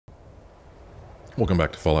Welcome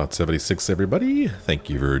back to Fallout 76, everybody. Thank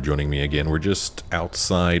you for joining me again. We're just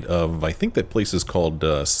outside of, I think that place is called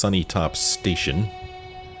Sunnytop Station.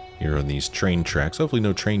 Here on these train tracks. Hopefully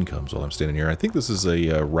no train comes while I'm standing here. I think this is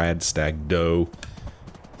a rad stag doe.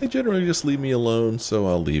 They generally just leave me alone, so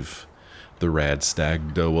I'll leave the rad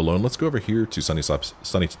stag doe alone. Let's go over here to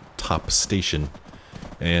Sunnytop Station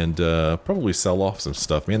and probably sell off some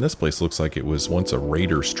stuff. Man, this place looks like it was once a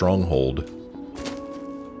raider stronghold.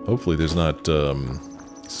 Hopefully there's not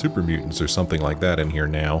super mutants or something like that in here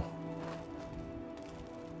now.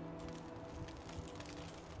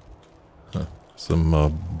 Huh.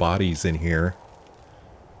 Some bodies in here.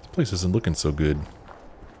 This place isn't looking so good.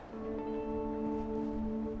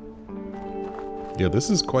 Yeah, this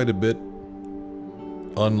is quite a bit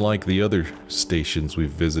unlike the other stations we've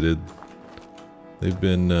visited. They've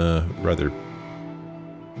been rather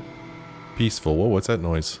peaceful. Whoa, what's that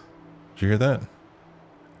noise? Did you hear that?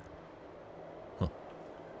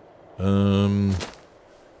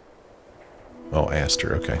 Oh,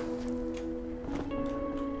 Aster, okay.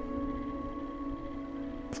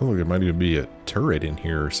 Sounds like there might even be a turret in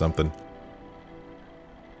here or something.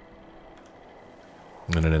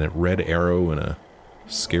 And then a red arrow and a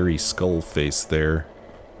scary skull face there.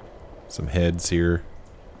 Some heads here.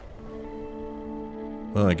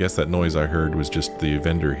 Well, I guess that noise I heard was just the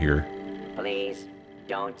vendor here. Please,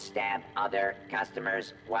 don't stab other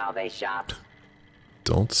customers while they shop.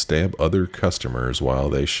 Don't stab other customers while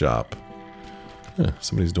they shop. Huh,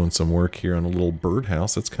 somebody's doing some work here on a little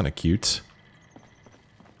birdhouse. That's kind of cute.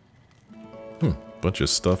 Bunch of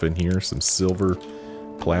stuff in here. Some silver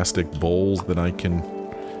plastic bowls that I can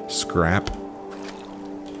scrap.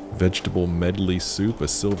 Vegetable medley soup, a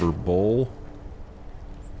silver bowl.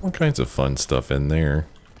 All kinds of fun stuff in there.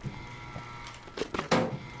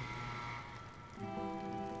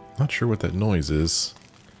 Not sure what that noise is.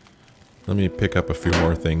 Let me pick up a few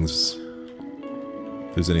more things.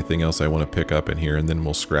 If there's anything else I want to pick up in here, and then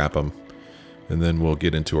we'll scrap them. And then we'll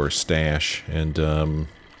get into our stash and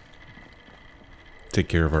take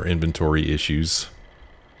care of our inventory issues.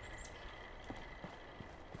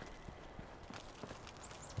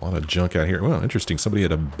 A lot of junk out here. Well, interesting. Somebody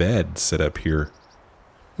had a bed set up here.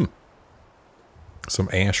 Some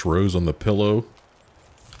ash rose on the pillow.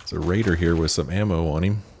 There's a raider here with some ammo on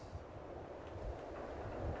him.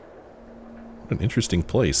 An interesting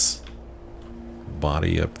place.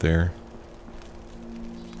 Body up there.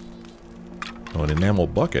 Oh, an enamel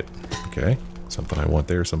bucket. Okay. Something I want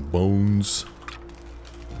there. Some bones.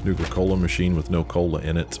 Nuka-Cola machine with no cola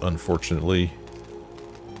in it, unfortunately.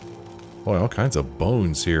 Boy, all kinds of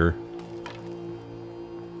bones here.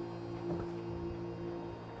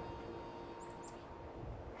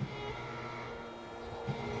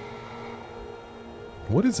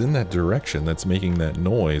 What is in that direction that's making that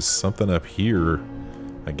noise? Something up here,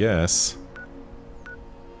 I guess.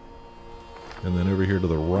 And then over here to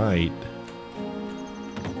the right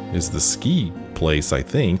is the ski place, I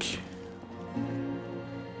think.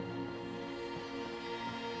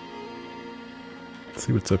 Let's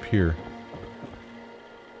see what's up here.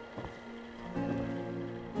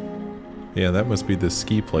 Yeah, that must be the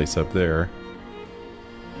ski place up there.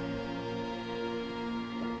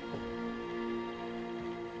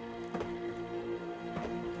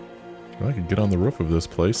 I could get on the roof of this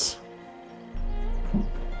place.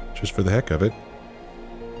 Just for the heck of it.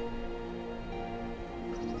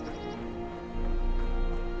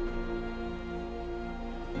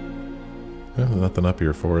 Well, nothing up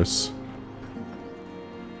here for us.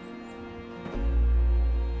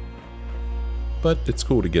 But it's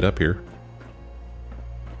cool to get up here.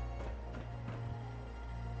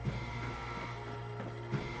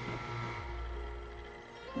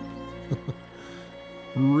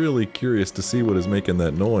 Really curious to see what is making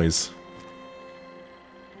that noise.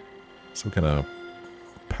 Some kind of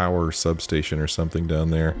power substation or something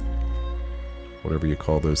down there. Whatever you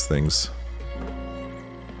call those things.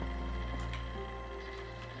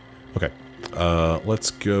 Okay.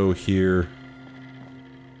 Let's go here.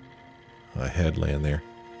 A headland there.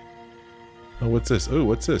 Oh, what's this? Oh,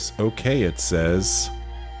 what's this? Okay, it says.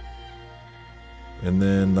 And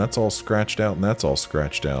then that's all scratched out and that's all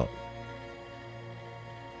scratched out.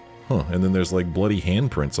 Huh, and then there's like bloody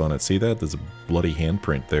handprints on it. See that? There's a bloody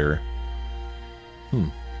handprint there.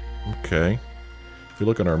 Okay. If you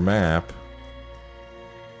look at our map,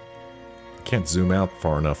 can't zoom out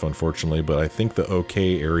far enough, unfortunately, but I think the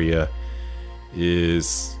OK area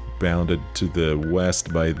is bounded to the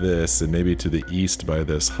west by this, and maybe to the east by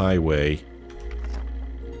this highway.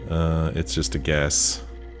 It's just a guess.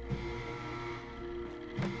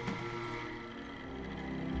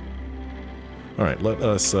 Alright, let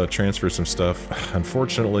us transfer some stuff.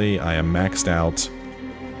 Unfortunately, I am maxed out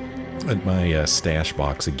at my stash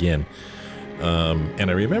box again. And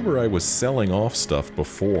I remember I was selling off stuff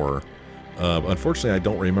before. Unfortunately, I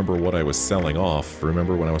don't remember what I was selling off.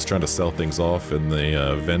 Remember when I was trying to sell things off and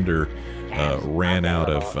the vendor ran out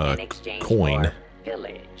of coin.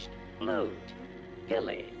 Pillaged, loot,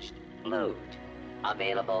 pillaged, loot.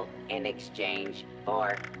 Available in exchange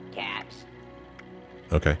for caps.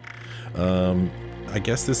 Okay. I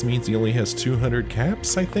guess this means he only has 200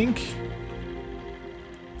 caps, I think?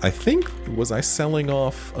 Was I selling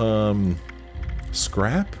off,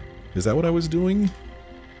 scrap? Is that what I was doing?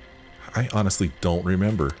 I honestly don't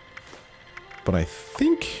remember. But I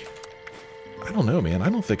think... I don't know, man. I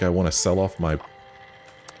don't think I want to sell off my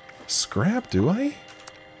scrap, do I?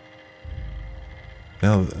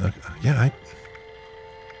 Now, yeah,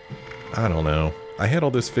 I don't know. I had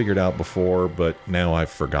all this figured out before, but now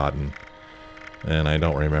I've forgotten. And I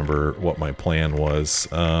don't remember what my plan was.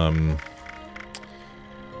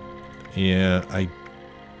 Yeah,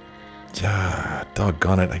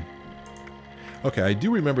 doggone it. Okay, I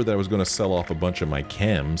do remember that I was going to sell off a bunch of my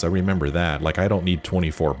chems. I remember that. Like, I don't need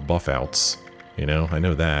 24 buff outs. You know, I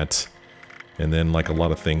know that. And then, like, a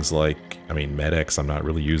lot of things like, I mean, Med-X I'm not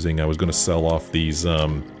really using. I was going to sell off these,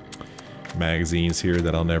 magazines here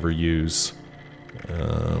that I'll never use.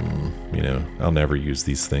 You know, I'll never use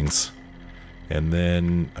these things. And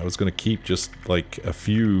then I was going to keep just, like, a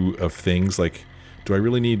few of things. Like, do I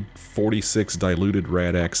really need 46 diluted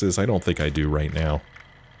rad X's? I don't think I do right now.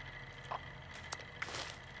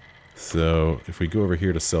 So, if we go over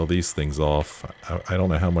here to sell these things off, I don't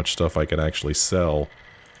know how much stuff I could actually sell.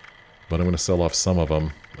 But I'm going to sell off some of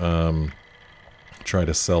them. Try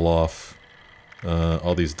to sell off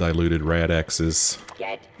all these diluted rad X's.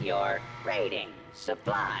 Get your rating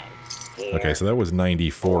supplies here. Okay, so that was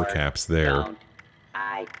 94 caps there.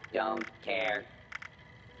 I don't care.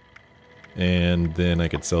 And then I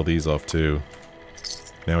could sell these off too.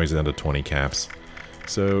 Now he's down to 20 caps.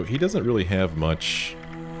 So he doesn't really have much,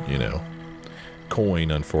 you know,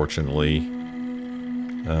 coin, unfortunately.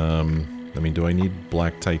 I mean, do I need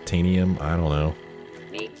black titanium? I don't know.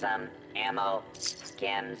 Need some ammo,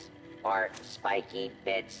 chems, or spiky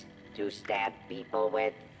bits to stab people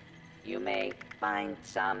with? You may find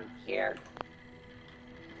some here.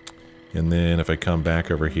 And then if I come back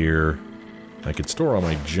over here, I could store all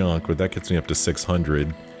my junk, but that gets me up to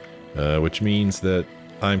 600, which means that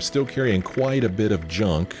I'm still carrying quite a bit of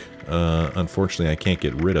junk. Unfortunately, I can't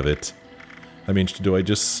get rid of it. I mean, do I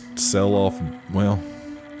just sell off... Well,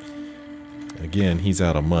 again, he's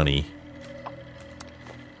out of money.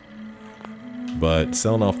 But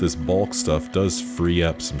selling off this bulk stuff does free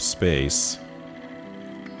up some space.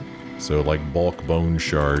 So, like, bulk bone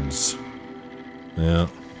shards. Yeah.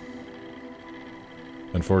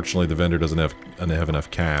 Unfortunately, the vendor doesn't have enough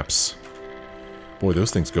caps. Boy, those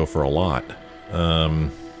things go for a lot. Now,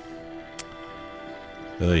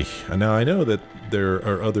 I know that there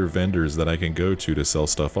are other vendors that I can go to sell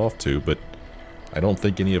stuff off to, but I don't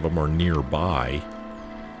think any of them are nearby.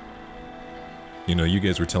 You know, you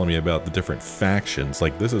guys were telling me about the different factions.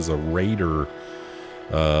 Like, this is a raider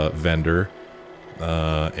vendor.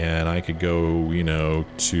 And I could go, you know,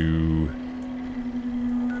 to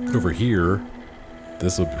over here.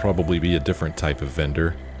 This would probably be a different type of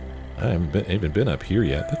vendor. I haven't even been up here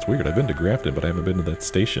yet. That's weird. I've been to Grafton, but I haven't been to that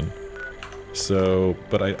station. So,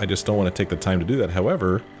 but I just don't want to take the time to do that.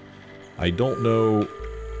 However, I don't know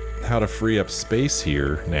how to free up space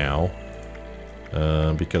here now.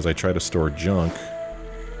 Because I try to store junk.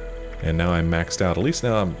 And now I'm maxed out. At least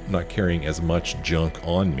now I'm not carrying as much junk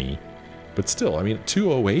on me. But still, I mean,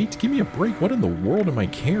 208? Give me a break. What in the world am I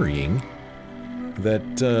carrying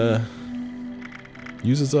that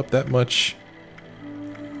uses up that much?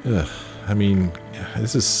 Ugh, I mean,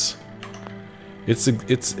 this is... It's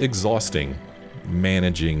exhausting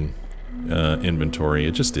managing inventory.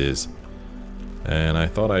 It just is. And I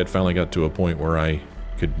thought I had finally got to a point where I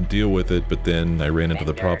could deal with it, but then I ran into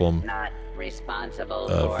the problem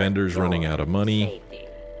of vendors running out of money.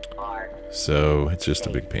 So it's just a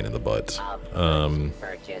big pain in the butt.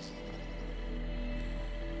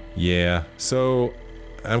 Yeah, so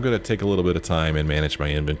I'm going to take a little bit of time and manage my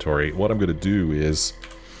inventory. What I'm going to do is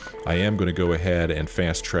I am going to go ahead and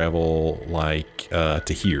fast travel like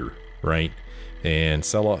to here, right? And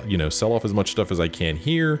sell off as much stuff as I can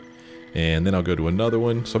here, and then I'll go to another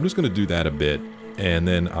one. So I'm just going to do that a bit, and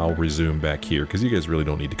then I'll resume back here because you guys really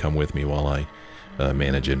don't need to come with me while I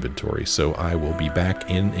manage inventory. So I will be back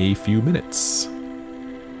in a few minutes.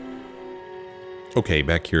 Okay,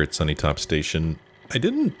 back here at Sunnytop Station. I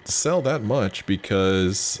didn't sell that much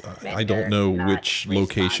because I don't know which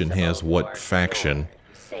location has what faction.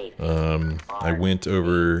 I went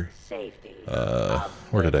over...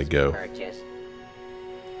 where did I go? I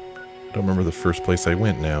don't remember the first place I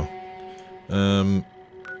went now. I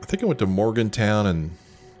think I went to Morgantown, and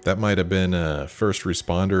that might have been a first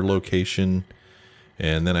responder location.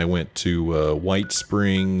 And then I went to White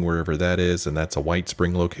Spring, wherever that is, and that's a White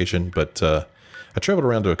Spring location. But I traveled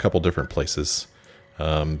around to a couple different places.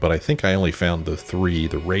 But I think I only found the three: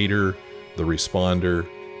 the Raider, the Responder,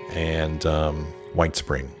 and White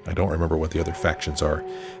Spring. I don't remember what the other factions are.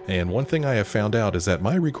 And one thing I have found out is that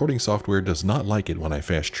my recording software does not like it when I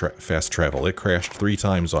fast travel. It crashed 3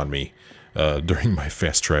 times on me during my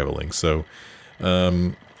fast traveling. So,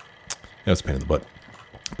 that's a pain in the butt.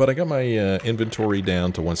 But I got my inventory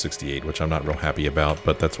down to 168, which I'm not real happy about,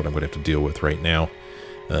 but that's what I'm going to have to deal with right now.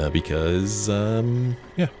 Because,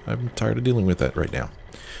 yeah, I'm tired of dealing with that right now.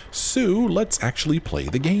 So, let's actually play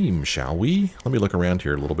the game, shall we? Let me look around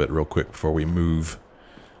here a little bit real quick before we move.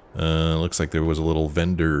 Looks like there was a little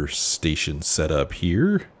vendor station set up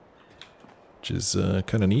here, which is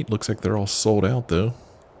kind of neat. Looks like they're all sold out, though.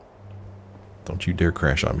 Don't you dare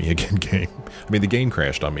crash on me again, game. I mean, the game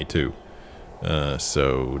crashed on me, too.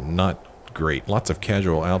 So, not great. Lots of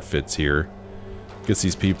casual outfits here. Guess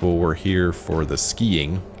these people were here for the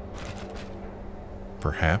skiing.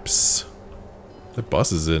 Perhaps. The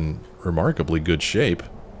bus is in remarkably good shape.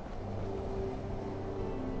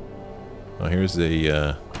 Oh, here's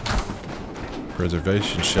a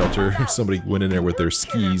preservation shelter. Somebody went in there with their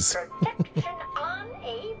skis.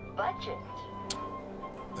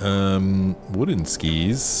 Wooden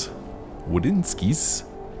skis. Wooden skis.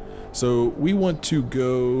 So we want to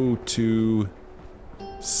go to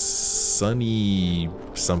Sunny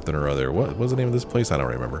something or other. What was the name of this place? I don't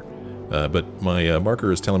remember. But my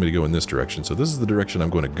marker is telling me to go in this direction, so this is the direction I'm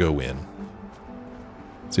going to go in.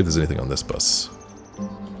 See if there's anything on this bus.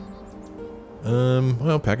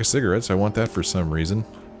 Well, pack of cigarettes. I want that for some reason.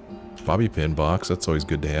 Bobby pin box. That's always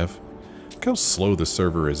good to have. Look how slow the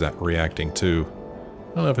server is reacting too.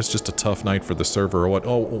 I don't know if it's just a tough night for the server or what.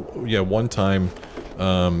 Oh, yeah, one time,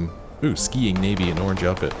 ooh, skiing, navy, and orange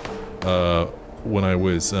outfit. When I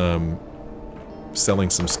was, selling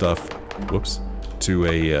some stuff, whoops, to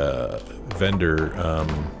a, vendor,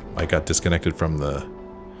 I got disconnected from the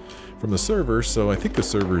server, so I think the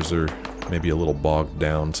servers are maybe a little bogged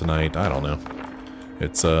down tonight. I don't know.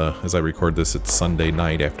 It's, as I record this, it's Sunday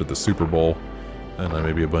night after the Super Bowl, and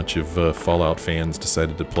maybe a bunch of, Fallout fans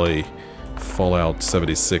decided to play Fallout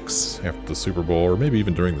 76 after the Super Bowl, or maybe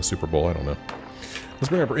even during the Super Bowl, I don't know. Let's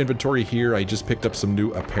bring up our inventory here. I just picked up some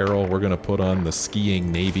new apparel. We're going to put on the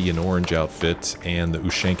skiing navy and orange outfit and the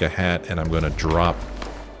Ushanka hat, and I'm going to drop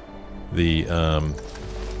the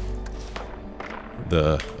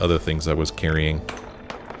other things I was carrying.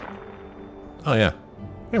 Oh yeah,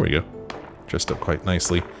 there we go. Dressed up quite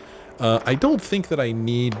nicely. I don't think that I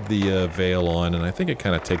need the veil on, and I think it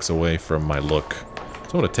kind of takes away from my look.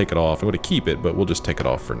 So I'm going to take it off. I'm going to keep it, but we'll just take it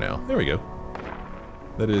off for now. There we go.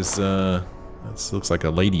 That is, this looks like a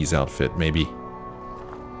lady's outfit, maybe.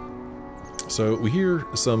 So we hear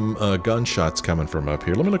some gunshots coming from up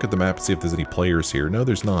here. Let me look at the map and see if there's any players here. No,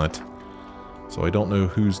 there's not. So I don't know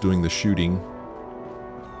who's doing the shooting.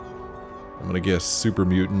 I'm going to guess super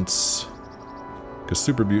mutants. Because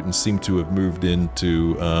super mutants seem to have moved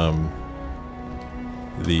into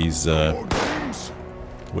these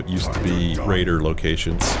what used to be raider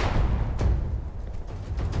locations.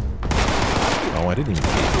 Oh, I didn't even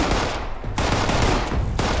hit him.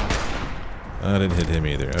 I didn't hit him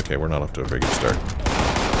either. Okay, we're not off to a very good start.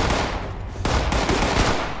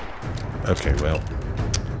 Okay, well.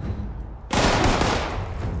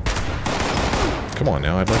 Come on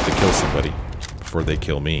now, I'd like to kill somebody before they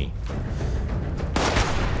kill me.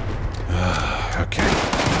 Okay.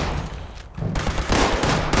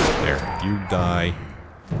 There, you die.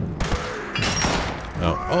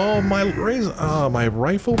 Oh, my razor. Oh, my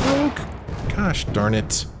rifle broke? Gosh darn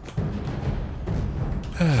it.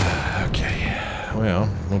 Okay. Well,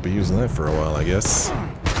 won't be using that for a while, I guess.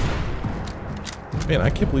 Man, I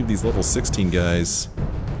can't believe these level 16 guys.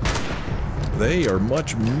 They are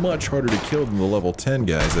much, much harder to kill than the level 10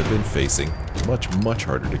 guys I've been facing. Much, much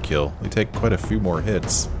harder to kill. They take quite a few more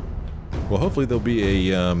hits. Well, hopefully there'll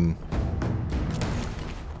be a,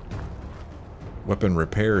 weapon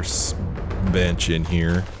repair bench in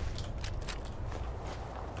here.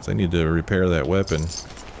 Because I need to repair that weapon.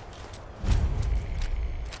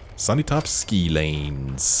 Sunnytop Ski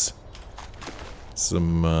Lanes.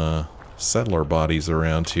 Some, settler bodies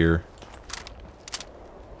around here.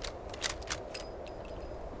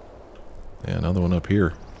 Yeah, another one up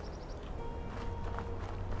here.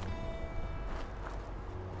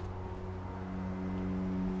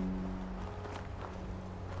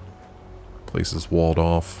 Place is walled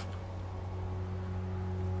off.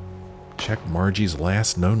 Check Margie's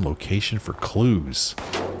last known location for clues.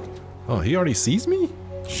 Oh, he already sees me?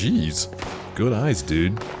 Jeez. Good eyes,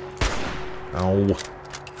 dude. Ow.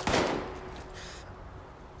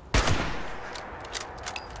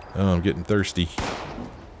 Oh, I'm getting thirsty.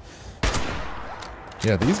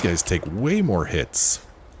 Yeah, these guys take way more hits.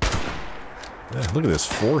 Yeah, look at this,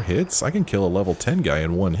 4 hits? I can kill a level 10 guy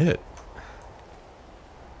in 1 hit.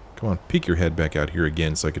 Come on, peek your head back out here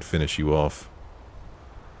again so I could finish you off.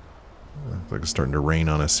 Looks like it's starting to rain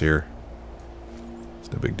on us here.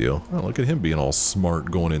 It's no big deal. Oh, look at him being all smart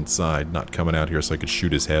going inside, not coming out here so I could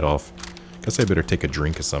shoot his head off. Guess I better take a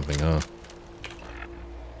drink of something, huh?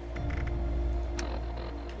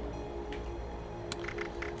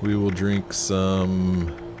 We will drink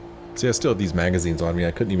some... See, I still have these magazines on me.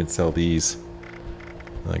 I couldn't even sell these.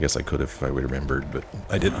 I guess I could if I would have remembered, but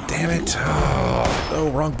I didn't. Damn it! Oh, no,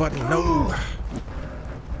 wrong button. No!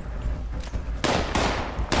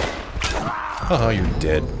 Haha, you're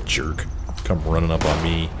dead, jerk. Come running up on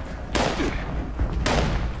me.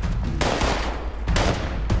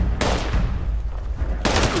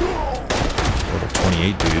 Level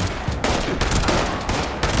 28, dude.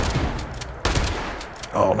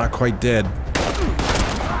 Oh, not quite dead.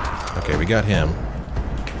 Okay, we got him.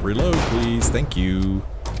 Reload, please. Thank you.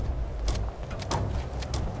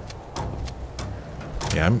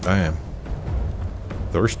 Yeah, I am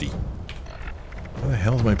thirsty. Where the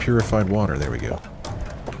hell is my purified water? There we go.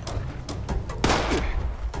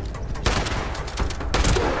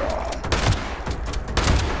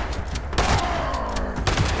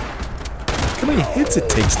 Look how many hits it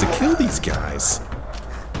takes to kill these guys.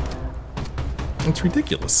 It's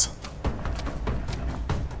ridiculous.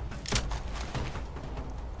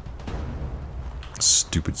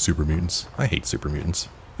 Stupid super mutants. I hate super mutants.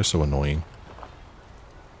 They're so annoying.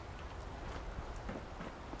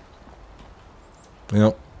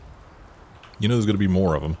 Well, you know there's going to be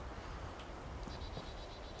more of them.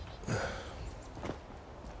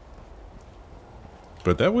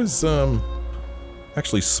 But that was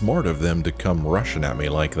actually smart of them to come rushing at me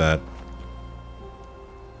like that.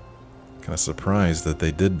 Kind of surprised that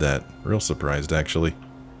they did that. Real surprised, actually.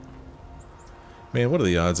 Man, what are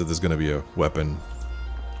the odds that there's going to be a weapon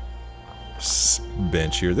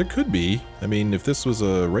bench here? There could be. I mean, if this was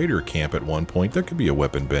a raider camp at one point, there could be a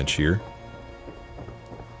weapon bench here.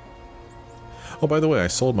 Oh, by the way, I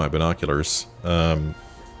sold my binoculars. Somebody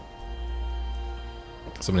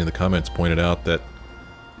in the comments pointed out that,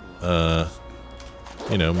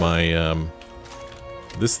 you know, my,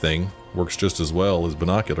 this thing works just as well as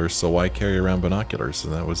binoculars, so why carry around binoculars?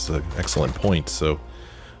 And that was an excellent point, so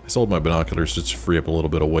I sold my binoculars just to free up a little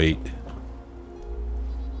bit of weight.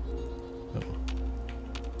 Oh.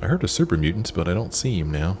 I heard a super mutant, but I don't see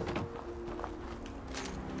him now.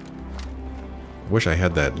 I wish I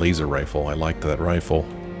had that laser rifle. I liked that rifle.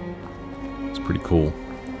 It's pretty cool.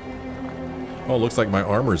 Oh, it looks like my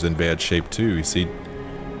armor's in bad shape too. You see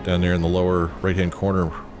down there in the lower right-hand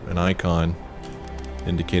corner an icon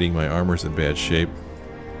indicating my armor's in bad shape.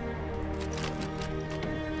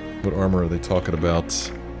 What armor are they talking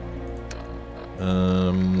about?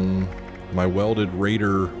 My welded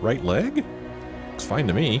raider right leg? Looks fine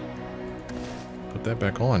to me. Put that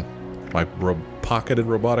back on. My pocketed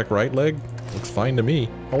robotic right leg? Looks fine to me.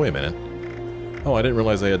 Oh, wait a minute. Oh, I didn't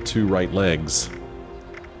realize I had 2 right legs.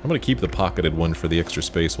 I'm gonna keep the pocketed one for the extra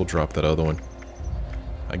space. We'll drop that other one.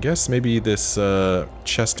 I guess maybe this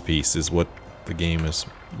chest piece is what the game is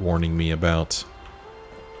warning me about.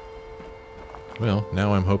 Well,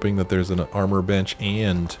 now I'm hoping that there's an armor bench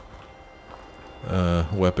and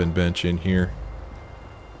weapon bench in here.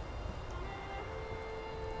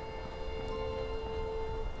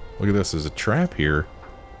 Look at this, there's a trap here.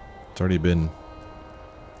 It's already been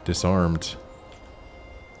disarmed.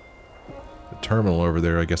 The terminal over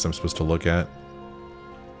there, I guess I'm supposed to look at.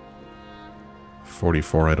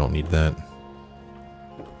 44, I don't need that.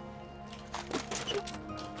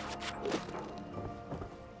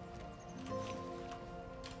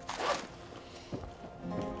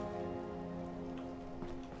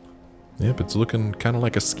 Yep, it's looking kind of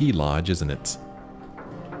like a ski lodge, isn't it?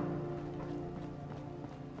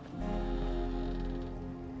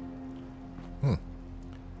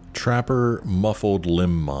 Trapper muffled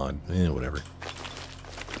limb mod. Whatever.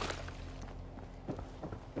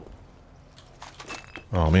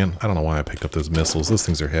 Oh man, I don't know why I picked up those missiles. Those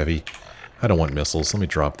things are heavy. I don't want missiles. Let me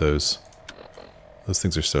drop those. Those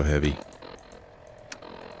things are so heavy.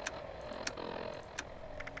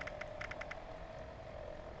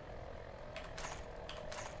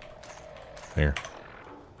 There.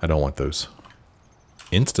 I don't want those.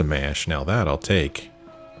 Instamash, now that I'll take.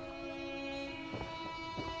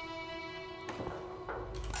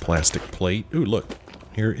 Plastic plate. Ooh, look.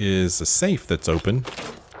 Here is a safe that's open.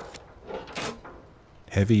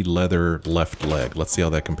 Heavy leather left leg. Let's see how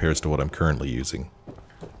that compares to what I'm currently using.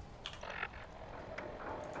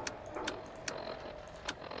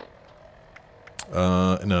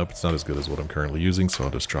 Nope, it's not as good as what I'm currently using, so I'll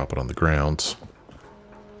just drop it on the ground.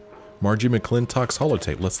 Margie McClintock's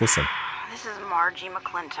holotape. Let's listen. This is Margie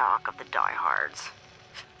McClintock of the Diehards.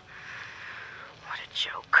 What a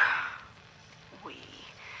joke. We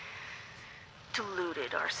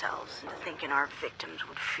deluded ourselves into thinking our victims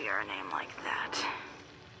would fear a name like that.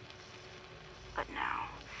 But now,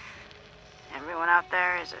 everyone out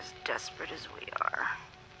there is as desperate as we are.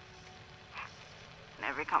 And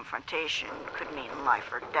every confrontation could mean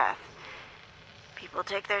life or death. People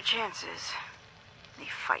take their chances. They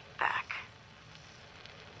fight back.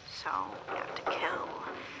 So, we have to kill.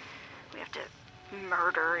 We have to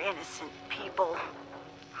murder innocent people.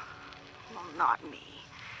 Well, not me.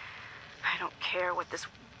 I don't care what this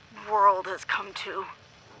world has come to.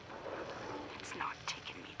 It's not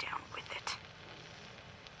taking me down with it.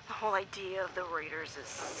 The whole idea of the Raiders is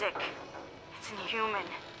sick. It's inhuman.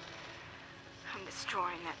 I'm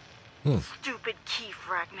destroying that stupid key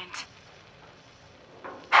fragment.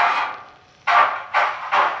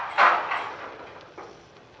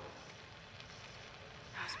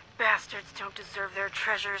 Those bastards don't deserve their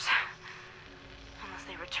treasures. Unless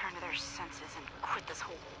they return to their senses and quit this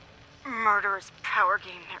whole murderous power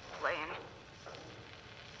game they're playing.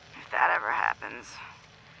 If that ever happens,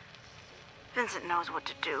 Vincent knows what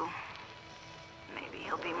to do. Maybe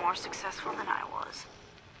he'll be more successful than I was.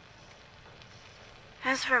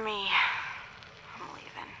 As for me, I'm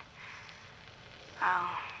leaving.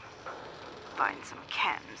 I'll find some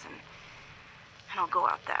chems and I'll go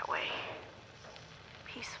out that way.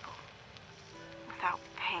 Peaceful. Without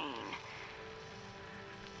pain.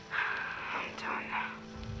 I'm done.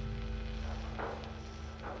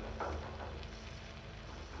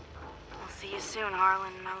 I'll see you soon,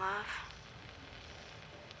 Harlan, my love.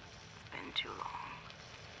 It's been too long.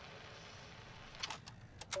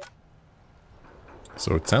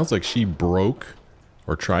 So it sounds like she broke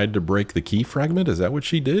or tried to break the key fragment. Is that what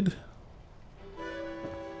she did?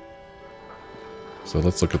 So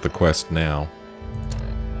let's look at the quest now.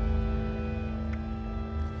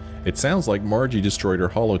 It sounds like Margie destroyed her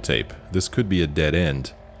holotape. This could be a dead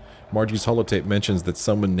end. Margie's holotape mentions that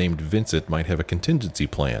someone named Vincent might have a contingency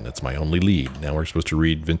plan. It's my only lead. Now we're supposed to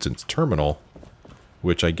read Vincent's terminal,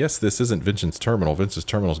 which I guess this isn't Vincent's terminal. Vincent's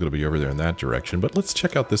terminal is going to be over there in that direction, but let's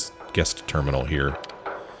check out this guest terminal here.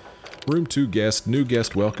 Room 2 guest, new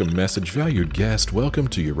guest welcome message. Valued guest, welcome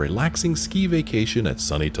to your relaxing ski vacation at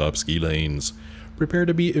Sunnytop Ski Lanes. Prepare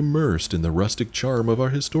to be immersed in the rustic charm of our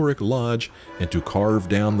historic lodge and to carve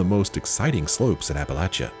down the most exciting slopes in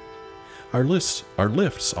Appalachia. Our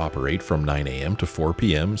lifts operate from 9 a.m. to 4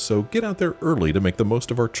 p.m., so get out there early to make the most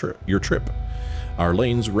of your trip. Our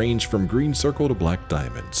lanes range from Green Circle to Black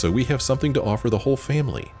Diamond, so we have something to offer the whole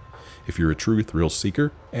family. If you're a true thrill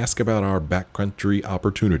seeker, ask about our backcountry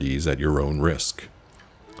opportunities at your own risk.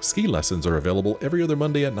 Ski lessons are available every other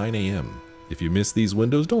Monday at 9 a.m. If you miss these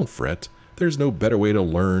windows, don't fret. There's no better way to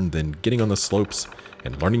learn than getting on the slopes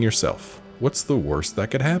and learning yourself. What's the worst that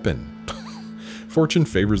could happen? Fortune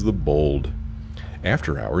favors the bold.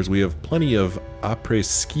 After hours, we have plenty of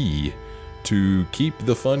après-ski to keep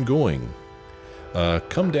the fun going.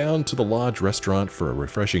 Come down to the lodge restaurant for a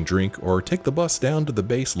refreshing drink, or take the bus down to the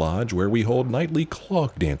base lodge where we hold nightly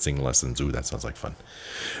clog dancing lessons. Ooh, that sounds like fun.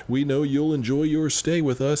 We know you'll enjoy your stay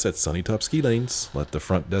with us at Sunnytop Ski Lanes. Let the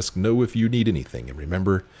front desk know if you need anything, and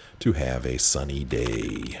remember to have a sunny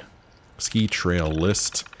day. Ski trail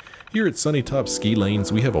list. Here at Sunnytop Ski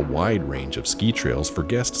Lanes, we have a wide range of ski trails for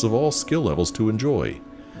guests of all skill levels to enjoy.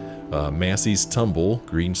 Massey's Tumble,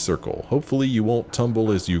 Green Circle. Hopefully you won't tumble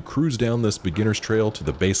as you cruise down this beginner's trail to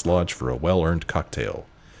the base lodge for a well-earned cocktail.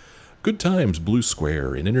 Good Times, Blue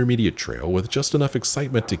Square, an intermediate trail with just enough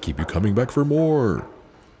excitement to keep you coming back for more.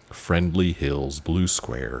 Friendly Hills, Blue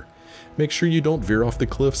Square. Make sure you don't veer off the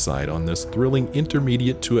cliffside on this thrilling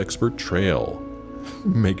intermediate to expert trail.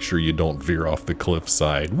 Make sure you don't veer off the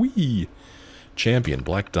cliffside. Whee! Champion,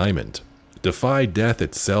 Black Diamond. Defy death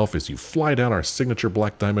itself as you fly down our signature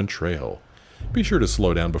Black Diamond Trail. Be sure to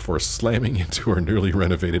slow down before slamming into our newly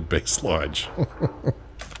renovated base lodge.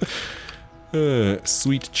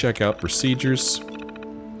 Suite checkout procedures.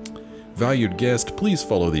 Valued guest, please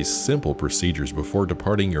follow these simple procedures before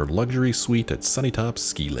departing your luxury suite at Sunnytop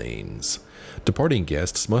Ski Lanes. Departing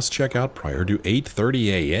guests must check out prior to 8:30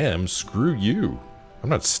 a.m. Screw you. I'm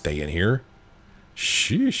not staying here.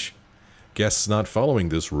 Sheesh. Guests not following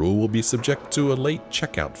this rule will be subject to a late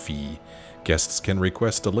checkout fee. Guests can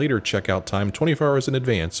request a later checkout time 24 hours in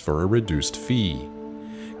advance for a reduced fee.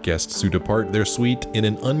 Guests who depart their suite in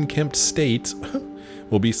an unkempt state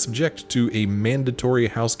will be subject to a mandatory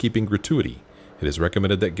housekeeping gratuity. It is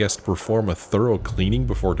recommended that guests perform a thorough cleaning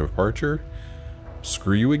before departure.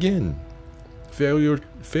 Screw you again.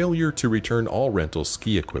 Failure to return all rental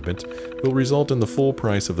ski equipment will result in the full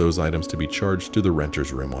price of those items to be charged to the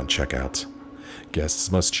renter's room on checkout.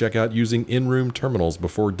 Guests must check out using in-room terminals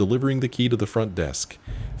before delivering the key to the front desk.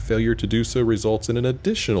 Failure to do so results in an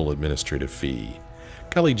additional administrative fee.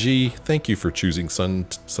 Kali G, thank you for choosing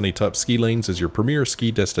Sunnytop Ski Lanes as your premier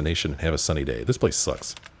ski destination and have a sunny day. This place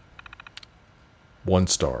sucks. 1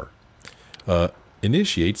 star.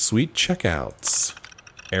 Initiate suite checkouts.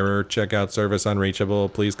 Error, checkout service unreachable.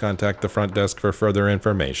 Please contact the front desk for further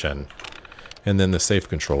information. And then the safe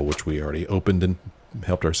control, which we already opened and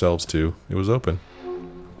helped ourselves to. It was open.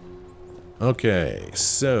 Okay,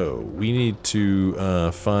 so we need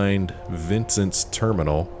to find Vincent's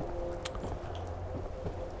terminal.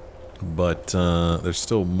 But there's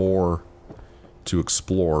still more to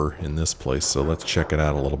explore in this place, so let's check it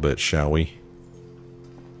out a little bit, shall we?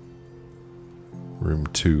 Room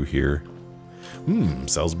 2 here.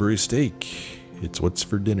 Salisbury steak. It's what's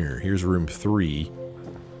for dinner. Here's room 3.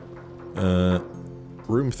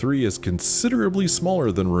 Room 3 is considerably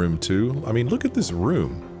smaller than room 2. I mean, look at this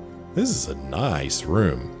room. This is a nice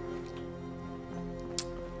room.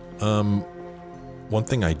 One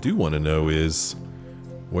thing I do want to know is,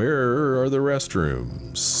 where are the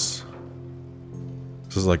restrooms?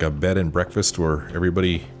 This is like a bed and breakfast where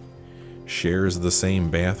everybody shares the same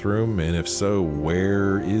bathroom, and if so,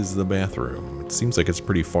 where is the bathroom? It seems like it's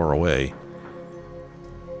pretty far away.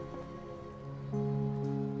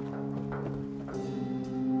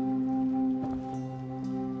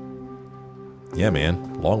 Yeah,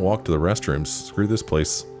 man. Long walk to the restrooms. Screw this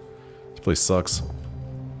place. This place sucks.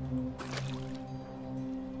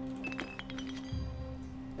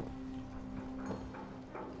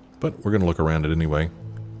 But we're gonna look around it anyway.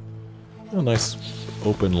 A nice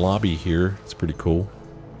open lobby here. It's pretty cool.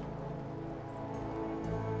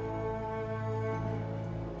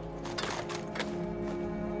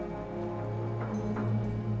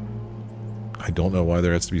 I don't know why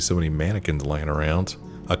there has to be so many mannequins lying around.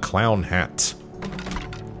 A clown hat.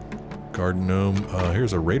 Garden gnome.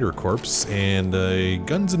 Here's a raider corpse and a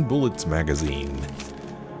Guns and Bullets magazine.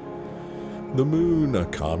 The moon, a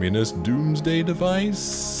communist doomsday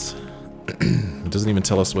device. It doesn't even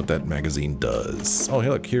tell us what that magazine does. Oh, hey,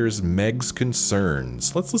 look, here's Meg's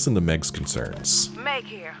Concerns. Let's listen to Meg's Concerns. Meg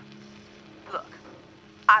here. Look,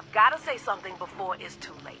 I've got to say something before it's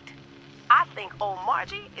too late. I think old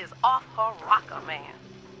Margie is off her rocker, man.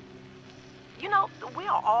 You know, we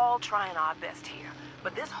are all trying our best here,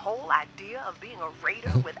 but this whole idea of being a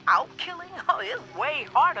raider without killing, is way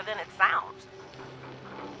harder than it sounds.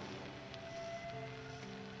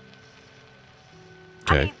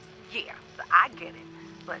 Okay. I mean, yeah, I get it,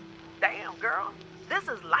 but damn, girl, this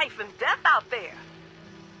is life and death out there.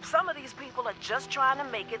 Some of these people are just trying to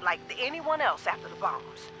make it like anyone else after the bombs.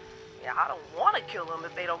 Yeah, I don't want to kill them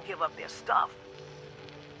if they don't give up their stuff.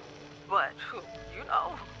 But, you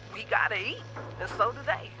know, we gotta eat, and so do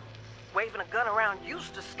they. Waving a gun around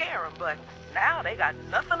used to scare them, but now they got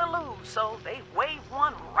nothing to lose, so they wave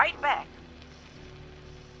one right back.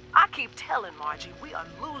 I keep telling Margie we are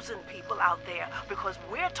losing people out there because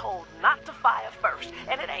we're told not to fire first,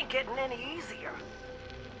 and it ain't getting any easier.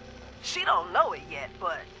 She don't know it yet,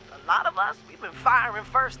 but a lot of us, we've been firing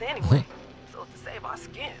first anyway, so to save our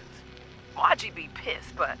skins. Margie be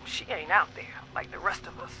pissed, but she ain't out there like the rest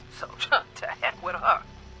of us, so to heck with her.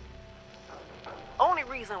 Only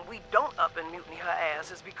reason we don't up and mutiny her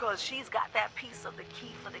ass is because she's got that piece of the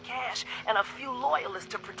key for the cash and a few loyalists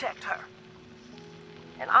to protect her.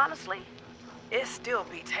 And honestly, it still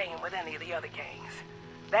be tame with any of the other gangs.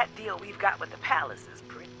 That deal we've got with the palace is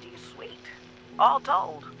pretty sweet. All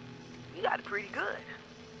told, we got it pretty good.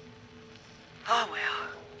 Oh well,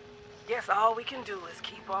 guess all we can do is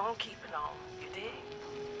keep on keeping on, you dig?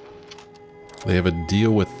 They have a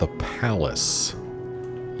deal with the palace.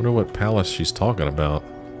 I wonder what palace she's talking about.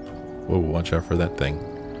 Whoa, watch out for that thing.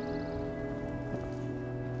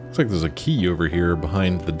 Looks like there's a key over here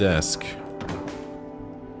behind the desk.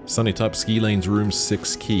 Sunnytop Ski Lanes room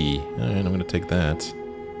 6 key. Alright, I'm gonna take that.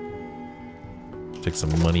 Take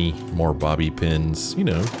some money, more bobby pins, you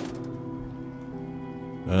know.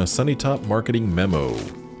 Sunnytop marketing memo.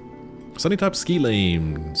 Sunnytop Ski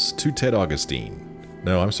Lanes to Ted Augustine.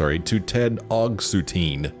 No, I'm sorry, to Ted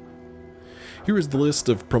Augustine. Here is the list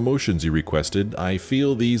of promotions you requested. I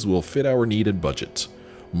feel these will fit our needed budget.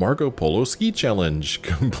 Marco Polo Ski Challenge,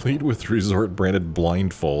 complete with resort-branded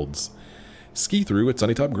blindfolds. Ski-through at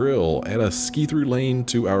Sunnytop Grill. Add a ski-through lane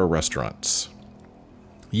to our restaurants.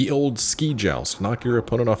 Ye Old Ski Joust. Knock your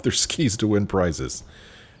opponent off their skis to win prizes.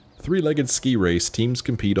 Three-legged ski race. Teams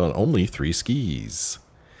compete on only 3 skis.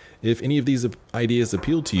 If any of these ideas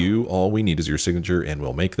appeal to you, all we need is your signature and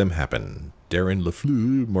we'll make them happen. Darren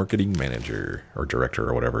LeFleur, Marketing Manager. Or Director,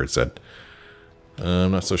 or whatever it said.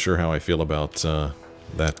 I'm not so sure how I feel about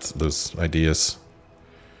those ideas.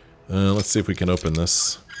 Let's see if we can open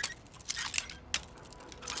this.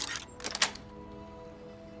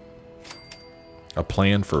 A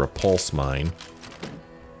plan for a pulse mine.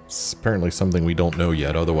 It's apparently something we don't know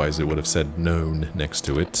yet, otherwise it would have said known next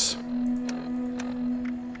to it.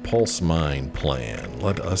 Pulse mine plan.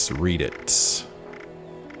 Let us read it.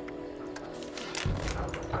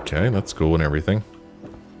 Okay, that's cool and everything.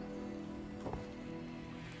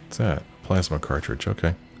 What's that? Plasma cartridge,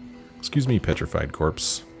 okay. Excuse me, petrified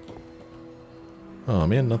corpse. Oh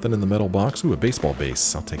man, nothing in the metal box. Ooh, a baseball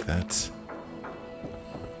base. I'll take that.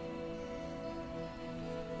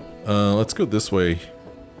 Let's go this way.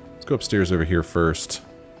 Let's go upstairs over here first.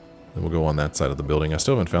 Then we'll go on that side of the building. I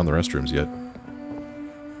still haven't found the restrooms yet.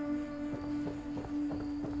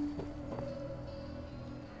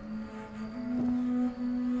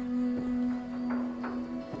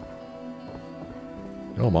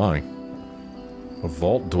 Oh my. A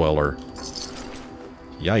vault dweller.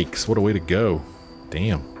 Yikes, what a way to go.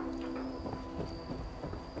 Damn.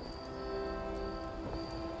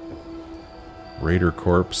 Raider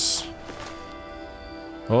corpse.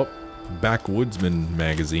 Oh, Backwoodsman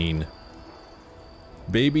magazine.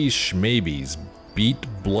 Babies schmabies beat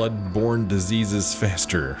blood-borne diseases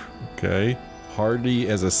faster. Okay. Hardy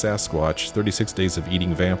as a Sasquatch, 36 days of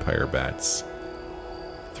eating vampire bats.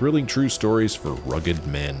 Thrilling true stories for rugged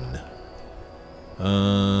men.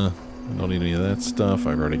 I don't need any of that stuff.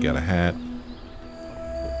 I've already got a hat.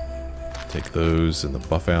 Take those and the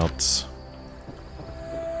buff outs.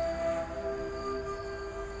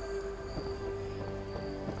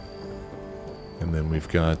 And then we've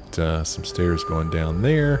got some stairs going down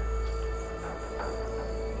there.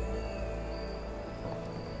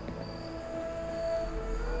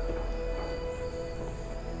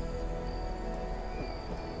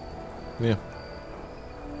 Yeah.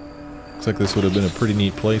 Looks like this would have been a pretty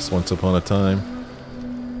neat place once upon a time.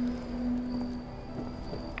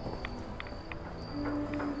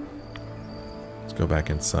 Let's go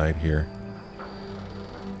back inside here.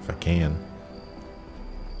 If I can.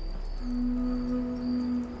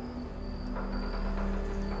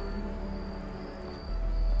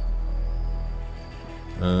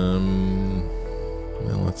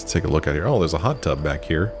 Well, let's take a look at here. Oh, there's a hot tub back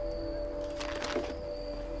here.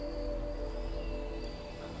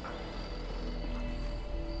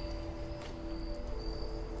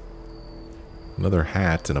 Another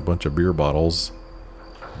hat and a bunch of beer bottles.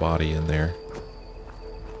 Body in there.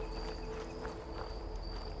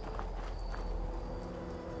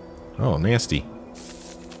 Oh, nasty.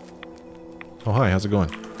 Oh, hi, how's it going?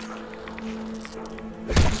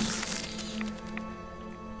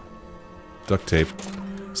 Duct tape.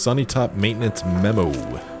 Sunnytop maintenance memo.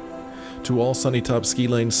 To all Sunnytop Ski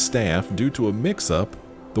Lanes staff, due to a mix-up,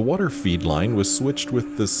 the water feed line was switched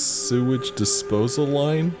with the sewage disposal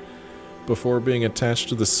line before being attached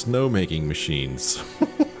to the snowmaking machines.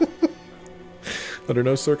 Under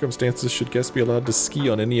no circumstances should guests be allowed to ski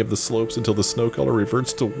on any of the slopes until the snow color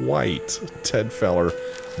reverts to white. Ted Fowler,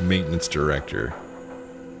 maintenance director.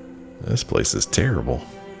 This place is terrible.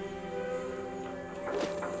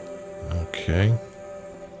 Okay.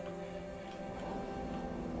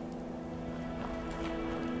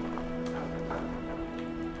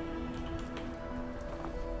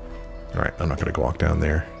 Alright, I'm not going to walk down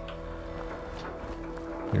there.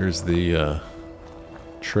 Here's the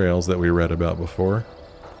trails that we read about before.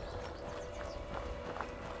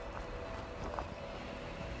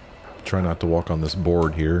 Try not to walk on this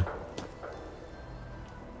board here.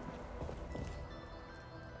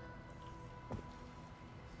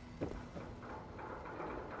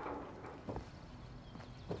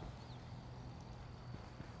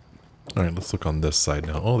 Alright, let's look on this side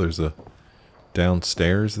now. Oh, there's a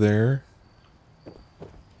downstairs there.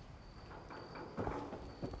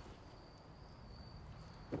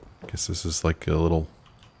 Guess this is like a little,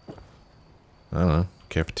 I don't know,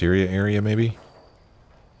 cafeteria area maybe?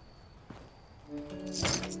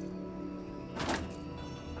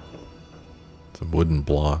 Some wooden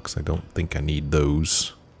blocks. I don't think I need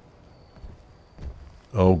those.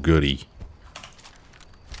 Oh, goody.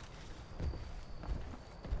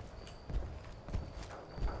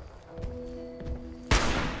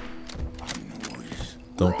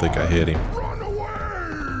 Don't think I hit him.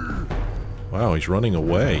 Wow, he's running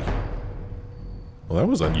away. Well, that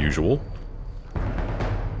was unusual.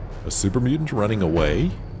 A super mutant running away?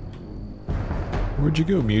 Where'd you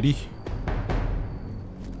go, mutie?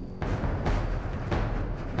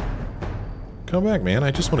 Come back, man.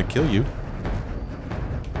 I just want to kill you.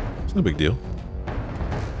 It's no big deal.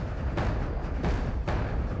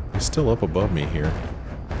 He's still up above me here.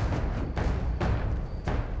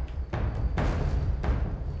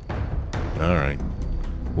 Alright.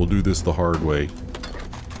 We'll do this the hard way.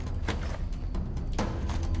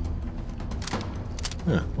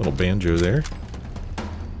 Yeah, little banjo there.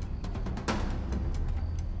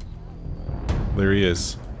 There he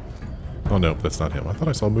is. Oh no, that's not him. I thought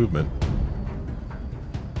I saw movement.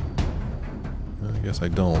 I guess I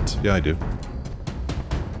don't. Yeah, I do.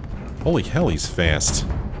 Holy hell, he's fast.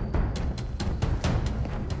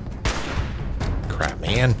 Crap,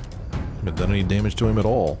 man. I haven't done any damage to him at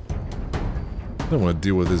all. I don't want to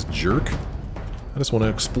deal with this jerk. I just want to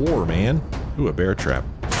explore, man. Ooh, a bear trap.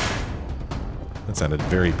 That sounded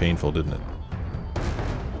very painful, didn't it?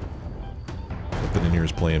 Something in here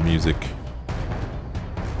is playing music.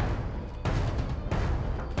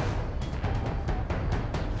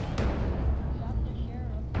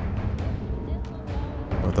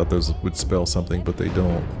 I thought those would spell something, but they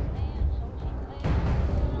don't.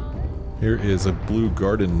 Here is a blue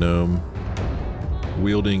garden gnome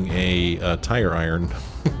wielding a tire iron.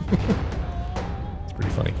 It's pretty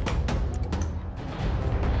funny.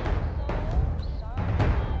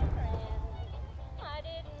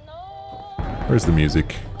 Where's the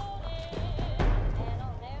music?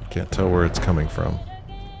 I can't tell where it's coming from.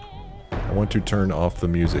 I want to turn off the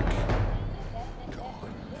music.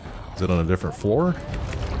 Is it on a different floor?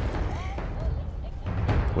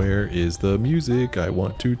 Where is the music? I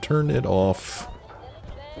want to turn it off.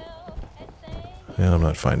 Yeah, I'm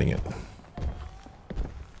not finding it.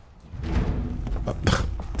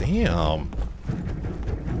 Damn.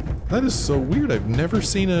 That is so weird. I've never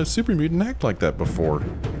seen a super mutant act like that before.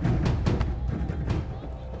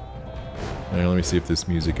 Alright, let me see if this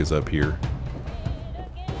music is up here.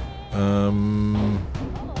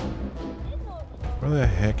 Where the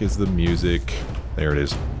heck is the music? There it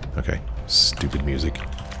is. Okay. Stupid music.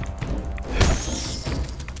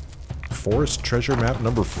 Forest treasure map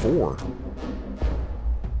number 4.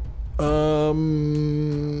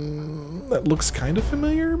 That looks kind of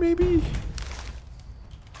familiar, maybe?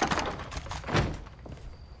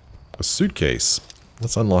 A suitcase.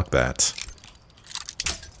 Let's unlock that.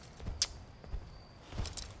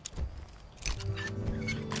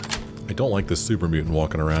 I don't like this super mutant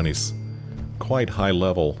walking around. He's quite high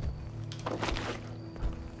level.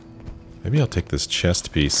 Maybe I'll take this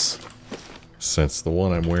chest piece, since the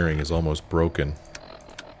one I'm wearing is almost broken.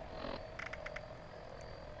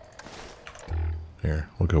 Here,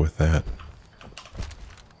 we'll go with that.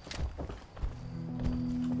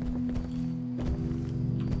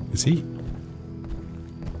 Is he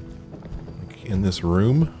like in this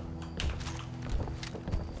room?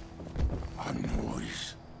 A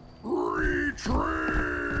noise.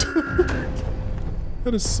 Retreat!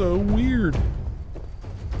 That is so weird.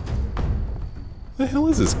 The hell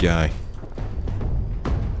is this guy?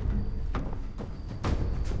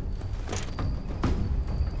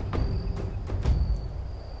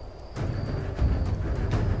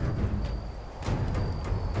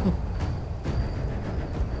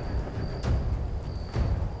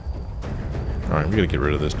 Alright, we gotta get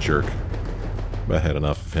rid of this jerk. I've had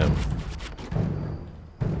enough of him.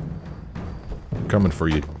 I'm coming for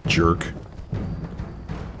you, jerk.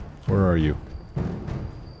 Where are you?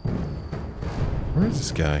 Where is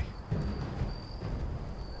this guy?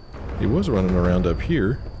 He was running around up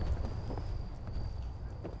here.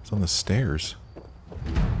 It's on the stairs.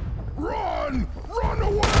 Run! Run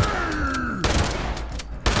away!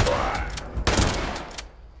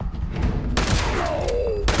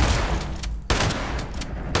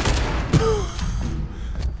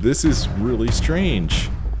 This is really strange.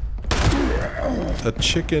 A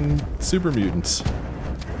chicken super mutant.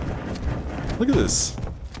 Look at this.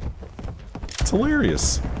 It's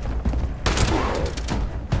hilarious.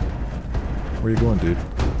 Where you going, dude?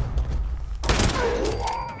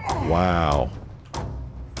 Wow.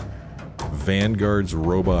 Vanguard's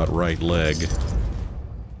robot right leg.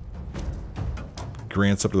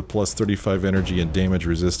 Grants up to the plus 35 energy and damage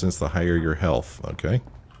resistance the higher your health. Okay.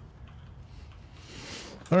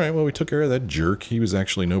 Alright, well, we took care of that jerk. He was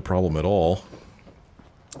actually no problem at all.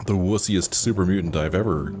 The wussiest super mutant I've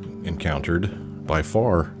ever encountered, by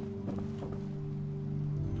far.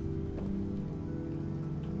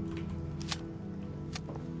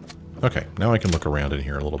 Okay, now I can look around in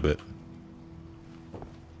here a little bit.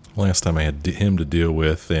 Last time I had him to deal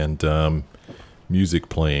with, and music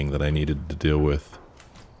playing that I needed to deal with.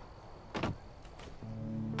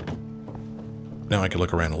 Now I can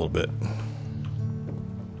look around a little bit.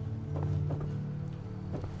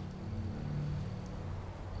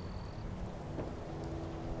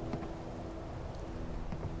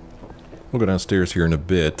 We'll go downstairs here in a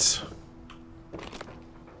bit.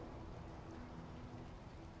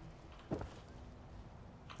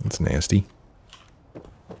 That's nasty.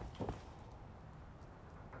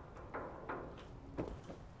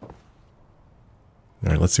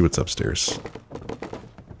 Alright, let's see what's upstairs.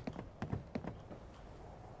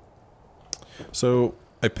 So,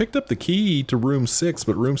 I picked up the key to room 6,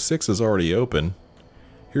 but room 6 is already open.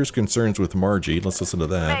 Here's concerns with Margie. Let's listen to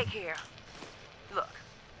that. Meg here. Look,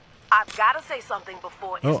 I've got to say something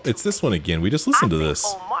before it's this one again. We just listened to this.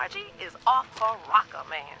 Oh, Margie is off her rocker,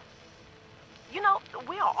 man. You know,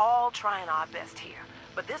 we are all trying our best here,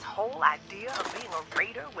 but this whole idea of being a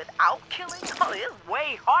raider without killing is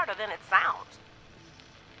way harder than it sounds.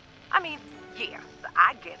 I mean, yeah,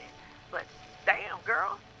 I get it, but damn,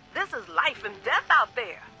 girl, this is life and death out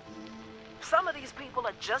there. Some of these people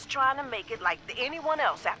are just trying to make it like anyone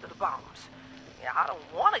else after the bombs. Yeah, I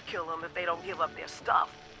don't want to kill them if they don't give up their stuff.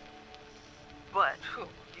 But,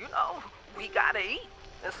 you know, we gotta eat,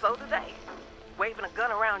 and so do they. Waving a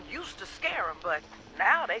gun around used to scare them, but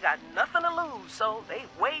now they got nothing to lose, so they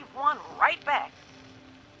wave one right back.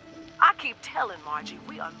 I keep telling Margie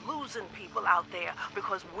we are losing people out there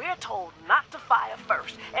because we're told not to fire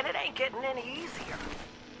first, and it ain't getting any easier.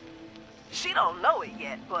 She don't know it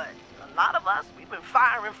yet, but a lot of us, we've been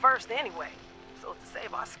firing first anyway, so to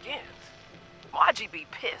save our skins. Margie be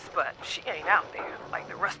pissed, but she ain't out there like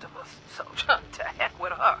the rest of us, so to heck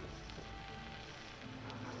with her.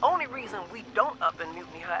 Only reason we don't up and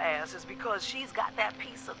mutiny her ass is because she's got that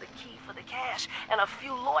piece of the key for the cash and a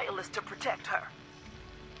few loyalists to protect her.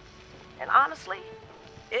 And honestly,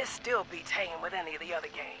 it still beats hanging with any of the other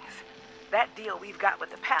gangs. That deal we've got with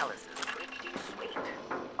the palace is pretty sweet.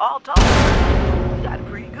 All told, we got it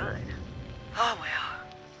pretty good. Oh well,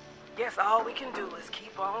 guess all we can do is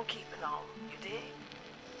keep on keeping on, you dig?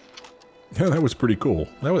 Yeah, that was pretty cool.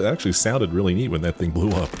 That actually sounded really neat when that thing blew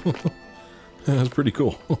up. That was pretty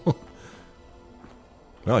cool.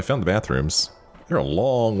 Well, I found the bathrooms. They're a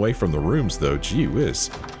long way from the rooms, though. Gee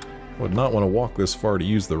whiz. I would not want to walk this far to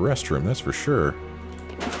use the restroom, that's for sure.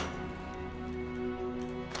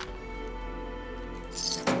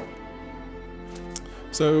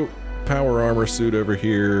 So, power armor suit over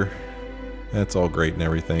here. That's all great and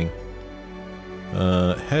everything.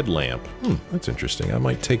 Headlamp. That's interesting. I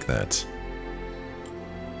might take that.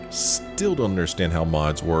 Still don't understand how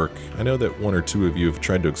mods work. I know that one or two of you have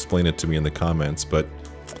tried to explain it to me in the comments, but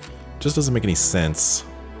it just doesn't make any sense.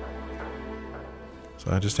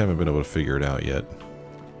 So I just haven't been able to figure it out yet.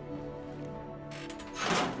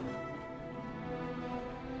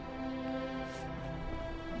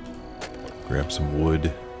 Grab some wood.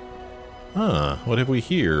 What have we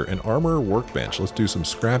here? An armor workbench. Let's do some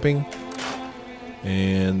scrapping.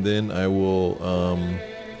 And then I will,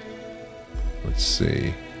 let's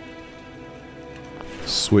see.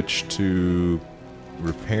 Switch to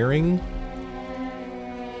repairing.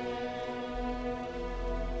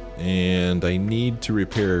 And I need to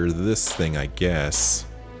repair this thing, I guess.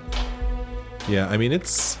 Yeah, I mean,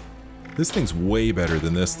 this thing's way better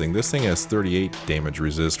than this thing. This thing has 38 damage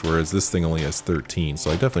resist, whereas this thing only has 13,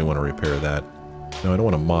 so I definitely want to repair that. No, I don't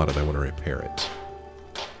want to mod it, I want to repair it.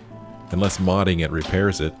 Unless modding it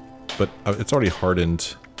repairs it, but it's already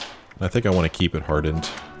hardened. I think I want to keep it hardened,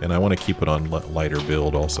 and I want to keep it on lighter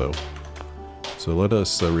build also. So let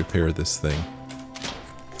us repair this thing.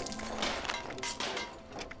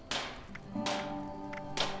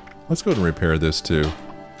 Let's go ahead and repair this too.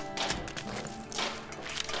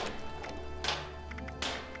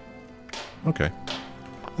 Okay,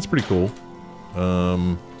 that's pretty cool.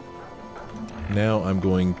 Now I'm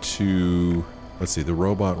going to, let's see, the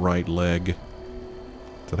robot right leg.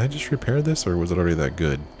 Did I just repair this, or was it already that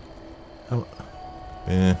good? I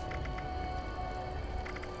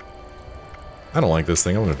don't like this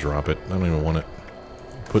thing. I'm gonna drop it. I don't even want it.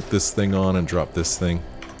 Put this thing on and drop this thing.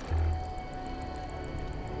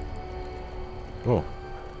 Oh,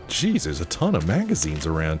 geez, there's a ton of magazines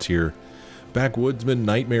around here. Backwoodsman,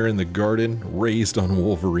 Nightmare in the Garden, raised on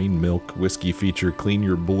Wolverine milk, whiskey feature, clean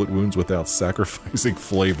your bullet wounds without sacrificing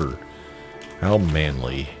flavor. How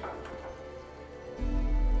manly.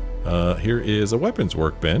 Here is a weapons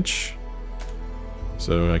workbench.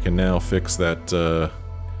 So I can now fix that,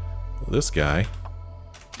 this guy.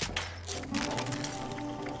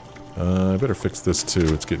 I better fix this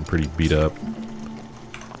too, it's getting pretty beat up.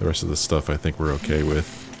 The rest of the stuff I think we're okay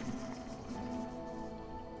with.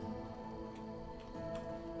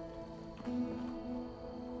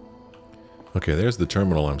 Okay, there's the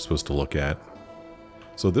terminal I'm supposed to look at.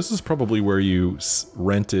 So this is probably where you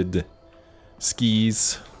rented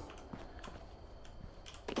skis.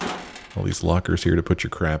 All these lockers here to put your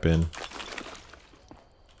crap in.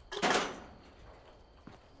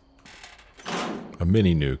 A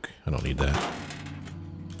mini nuke. I don't need that.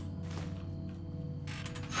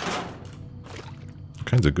 All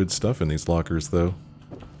kinds of good stuff in these lockers, though.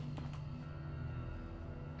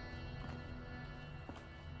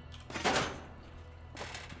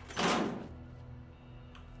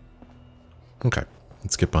 Okay,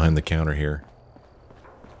 let's get behind the counter here.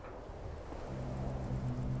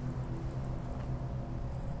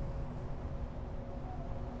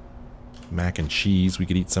 Mac and cheese, we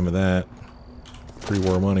could eat some of that.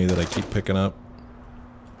 Pre-war money that I keep picking up.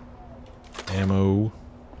 Ammo.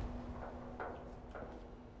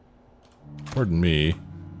 Pardon me.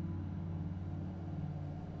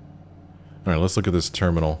 Alright, let's look at this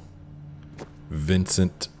terminal.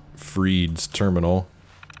 Vincent Freed's terminal.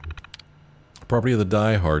 Property of the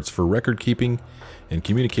diehards for record keeping and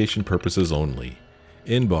communication purposes only.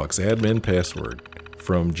 Inbox admin password.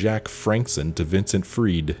 From Jack Frankson to Vincent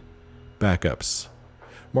Freed. Backups.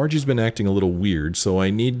 Margie's been acting a little weird, so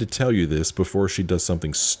I need to tell you this before she does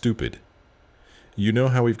something stupid. You know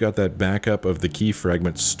how we've got that backup of the key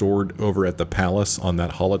fragment stored over at the palace on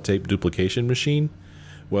that holotape duplication machine?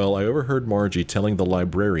 Well, I overheard Margie telling the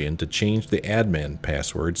librarian to change the admin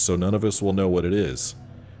password so none of us will know what it is.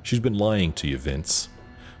 She's been lying to you, Vince.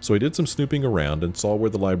 So I did some snooping around and saw where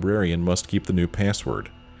the librarian must keep the new password.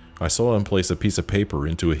 I saw him place a piece of paper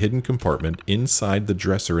into a hidden compartment inside the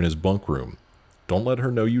dresser in his bunk room. Don't let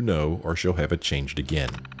her know you know, or she'll have it changed again.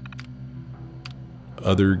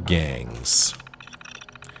 Other gangs.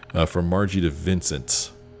 From Margie to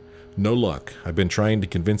Vincent. No luck. I've been trying to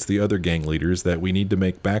convince the other gang leaders that we need to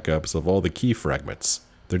make backups of all the key fragments.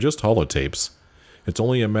 They're just holotapes. It's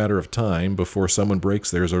only a matter of time before someone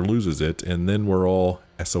breaks theirs or loses it, and then we're all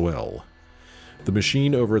SOL. The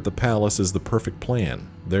machine over at the palace is the perfect plan.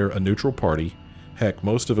 They're a neutral party. Heck,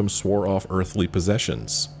 most of them swore off earthly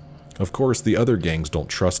possessions. Of course, the other gangs don't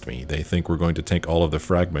trust me. They think we're going to take all of the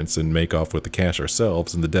fragments and make off with the cash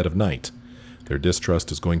ourselves in the dead of night. Their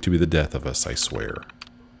distrust is going to be the death of us, I swear.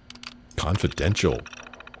 Confidential.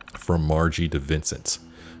 From Margie to Vincent.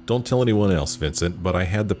 Don't tell anyone else, Vincent, but I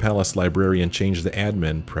had the palace librarian change the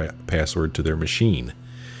admin password to their machine.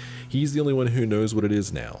 He's the only one who knows what it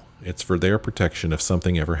is now. It's for their protection if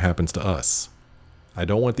something ever happens to us. I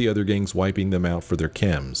don't want the other gangs wiping them out for their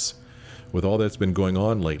chems. With all that's been going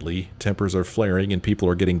on lately, tempers are flaring and people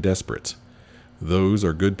are getting desperate. Those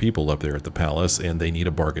are good people up there at the palace, and they need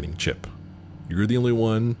a bargaining chip. You're the only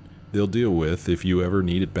one they'll deal with if you ever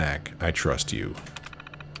need it back. I trust you.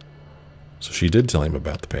 So she did tell him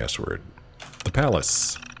about the password. The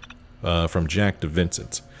palace. From Jack to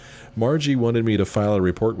Vincent. Margie wanted me to file a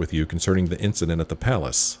report with you concerning the incident at the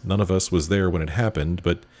palace. None of us was there when it happened,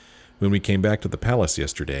 but when we came back to the palace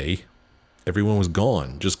yesterday, everyone was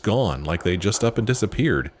gone, just gone, like they just up and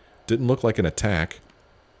disappeared. Didn't look like an attack.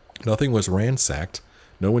 Nothing was ransacked.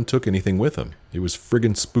 No one took anything with them. It was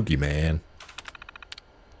friggin' spooky, man.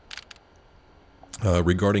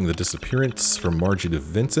 Regarding the disappearance from Margie to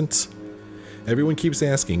Vincent, everyone keeps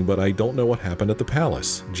asking, but I don't know what happened at the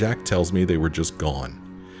palace. Jack tells me they were just gone.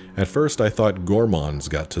 At first, I thought Gormons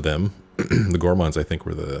got to them. The Gormons, I think,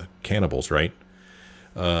 were the cannibals, right?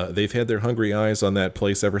 They've had their hungry eyes on that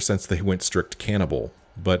place ever since they went strict cannibal.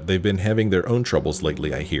 But they've been having their own troubles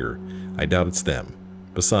lately, I hear. I doubt it's them.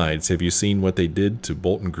 Besides, have you seen what they did to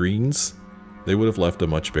Bolton Greens? They would have left a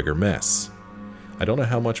much bigger mess. I don't know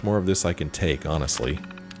how much more of this I can take, honestly.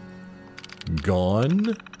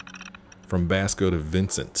 Gone? From Basco to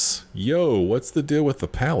Vincent. Yo, what's the deal with the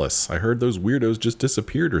palace? I heard those weirdos just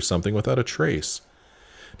disappeared or something without a trace.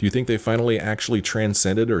 Do you think they finally actually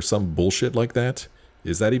transcended or some bullshit like that?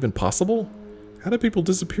 Is that even possible? How do people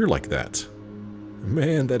disappear like that?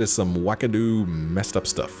 Man, that is some wackadoo messed up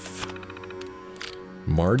stuff.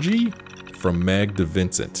 Margie? From Mag to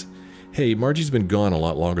Vincent. Hey, Margie's been gone a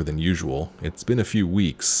lot longer than usual. It's been a few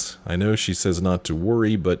weeks. I know she says not to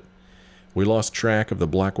worry, but We lost track of the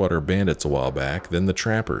Blackwater Bandits a while back, then the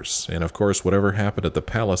Trappers, and of course whatever happened at the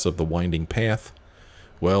Palace of the Winding Path.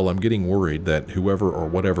 Well, I'm getting worried that whoever or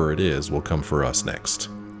whatever it is will come for us next.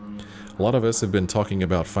 A lot of us have been talking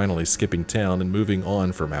about finally skipping town and moving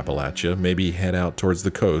on from Appalachia, maybe head out towards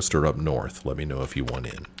the coast or up north. Let me know if you want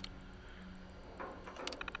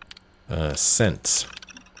in. Scent.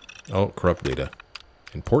 Oh, corrupt data.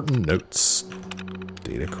 Important notes.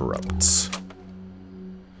 Data corrupts.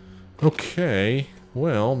 Okay,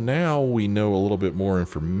 well, now we know a little bit more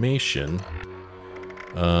information.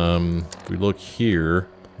 If we look here,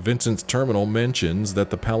 Vincent's terminal mentions that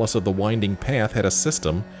the Palace of the Winding Path had a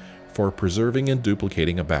system for preserving and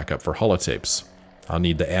duplicating a backup for holotapes. I'll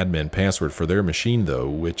need the admin password for their machine, though,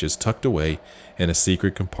 which is tucked away in a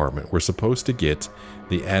secret compartment. We're supposed to get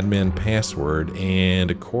the admin password, and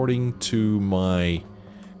according to my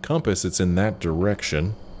compass, it's in that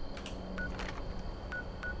direction.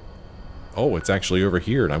 Oh, it's actually over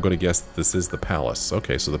here, and I'm going to guess that this is the palace.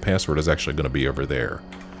 Okay, so the password is actually going to be over there.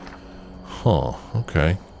 Huh,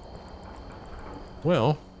 okay.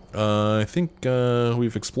 Well, I think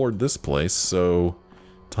we've explored this place, so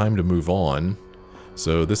time to move on.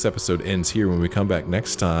 So this episode ends here. When we come back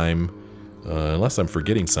next time, unless I'm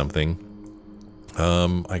forgetting something,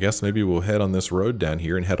 I guess maybe we'll head on this road down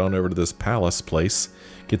here and head on over to this palace place,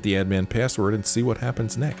 get the admin password, and see what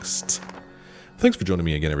happens next. Thanks for joining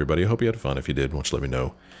me again, everybody. I hope you had fun. If you did, why don't you let me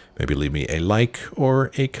know? Maybe leave me a like or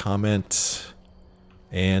a comment.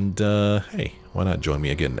 And, hey, why not join me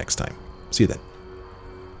again next time? See you then.